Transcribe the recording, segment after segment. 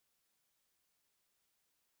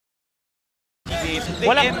They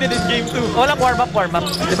ended in game 2. Walang warm-up. Diba?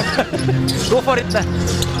 Go for it na.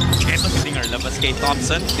 Ito si Dinger, labas kay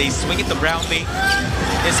Thompson. They swing it to Brownlee.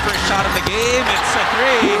 His first shot of the game, it's a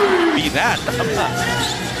 3. Be that.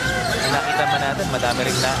 Nakita man natin, madami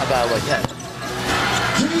rin naagawan yan.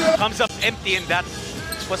 Comes up empty in that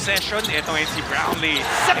possession. Ito ngayon si Brownlee.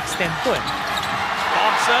 Extend to eh.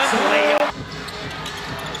 Thompson, layup.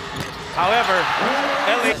 However,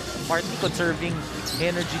 LA Partly conserving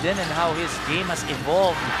energy then and how his game has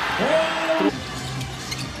evolved.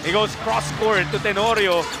 He goes cross-court to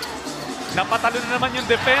Tenorio. Napatalo na naman yung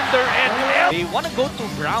defender and They want to go to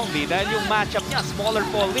Brownlee dahil yung matchup niya, smaller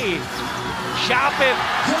ball lead. Shapit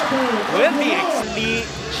with the Lee,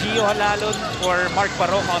 Gio Halalon or Mark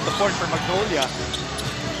Baroka on the court for Magnolia.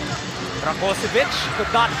 Rakocevic could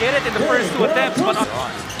not get it in the first 2 attempts, but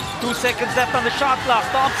 2 seconds left on the shot clock.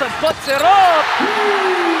 Thompson puts it up.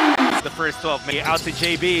 The first 12 out to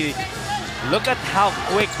JB. Look at how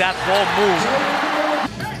quick that ball moved.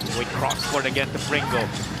 We cross-court again to Pringo.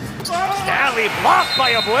 Stanley blocked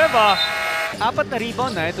by Abueva. 4 na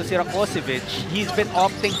rebound na ito si Rakocevic. He's been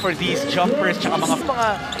opting for these jumpers tsaka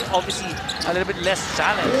mga obviously a little bit less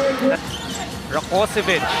challenge.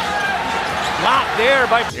 Rakocevic blocked there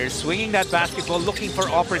by... They're swinging that basketball, looking for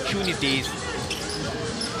opportunities.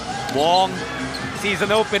 Wong sees an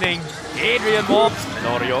opening. Adrian Wong.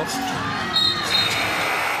 Tenorio.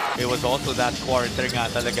 It was also that quarter nga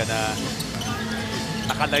talaga na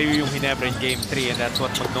nakalayo yung Ginebra in game 3 and that's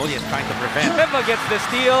what Magnolia is trying to prevent. Eva gets the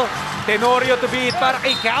steal. Tenorio to beat para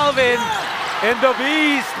kay Calvin. And the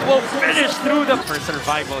Beast will finish through the first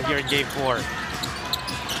survival here in game 4.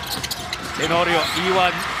 Tenorio,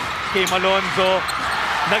 iwan kay Malonzo.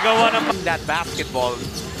 Nagawa ng that basketball.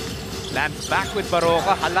 Lands back with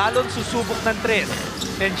Baroka. Halalon susubok ng 3.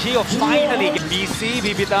 And Gio finally, BC,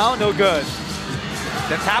 bibitaw, no good.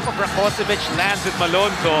 The tap of Rakocevic lands with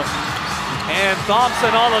Malonzo. And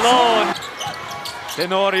Thompson all alone.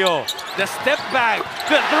 Tenorio, the step back,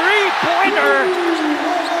 the 3-pointer.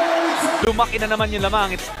 Lumaki na naman yung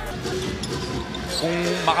lamang. Kung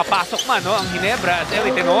makapasok man, no, ang Ginebra as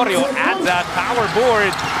Eli Tenorio adds that power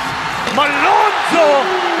board. Malonzo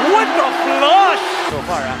with the flush. So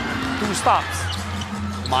far, 2 stops.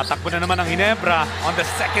 Matakbo na naman ang Ginebra on the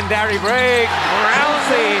secondary break.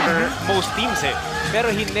 Brownlee. Most teams Pero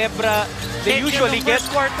Ginebra, they usually get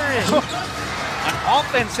quarter an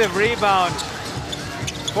offensive rebound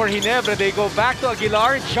for Ginebra. They go back to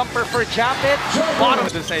Aguilar, jumper for Japet. Bottom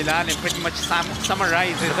dun sa ilalim, pretty much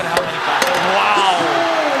summarizes. Look at how many passes. Wow!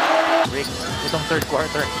 Break itong 3rd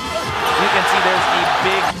quarter. You can see there's a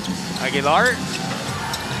big Aguilar.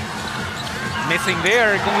 Missing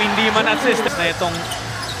there kung hindi man assist na itong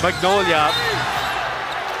Magnolia.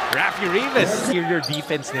 Rafi Rivas. Your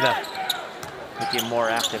defense nila became more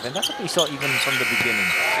active and that's what we saw even from the beginning.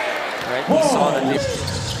 Right? We saw that this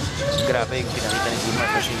grabe yung pinakita ni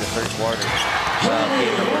Ginebra especially in the 3rd quarter.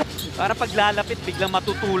 Para paglalapit, biglang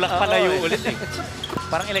matutulak palayo ulit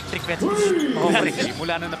Parang electric fence.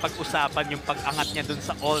 Mula na napag-usapan yung pag-angat niya dun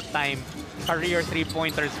sa all-time career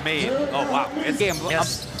 3-pointers made. Oh, wow.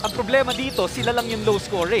 Yes. Ang problema dito, sila lang yung low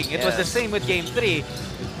scoring. It was the same with game 3.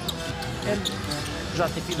 And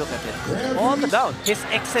just if you look at it, all the down. His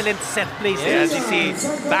excellent set plays as you see,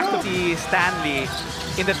 back to the Stanley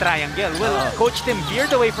in the triangle. Well, Coach Tim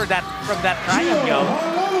veered away from that triangle.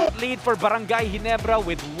 Lead for Barangay Ginebra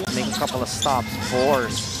with make a couple of stops,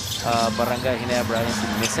 force Barangay Ginebra into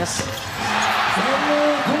misses.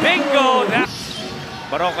 Bingo!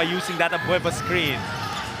 Baroka using that Abueva screen.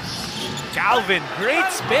 Calvin, great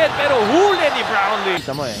spin, pero huli ni Brownlee.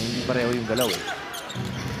 Kita mo hindi pareho yung galaw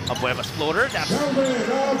Abueva's floater, that's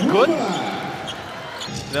good.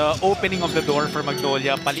 The opening of the door for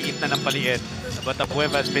Magnolia, paliit na ng paliit. But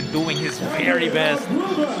Abueva has been doing his very best. Been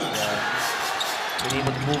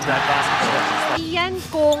able to move that basketball. Yan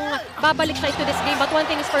kung babalik siya into this game. But one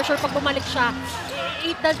thing is for sure, pag bumalik siya,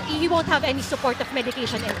 he won't have any support of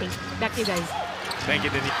medication and things. Back to you guys. Thank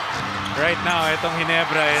you, Denise. Right now, itong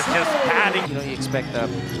Ginebra is just padding. You know, you expect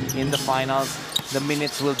in the finals, the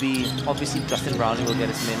minutes will be, obviously Justin Brownlee will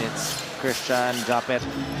get his minutes. Christian, Japet,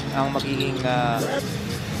 ang magiging...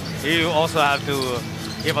 You also have to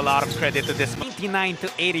give a lot of credit to this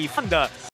 99-80 from the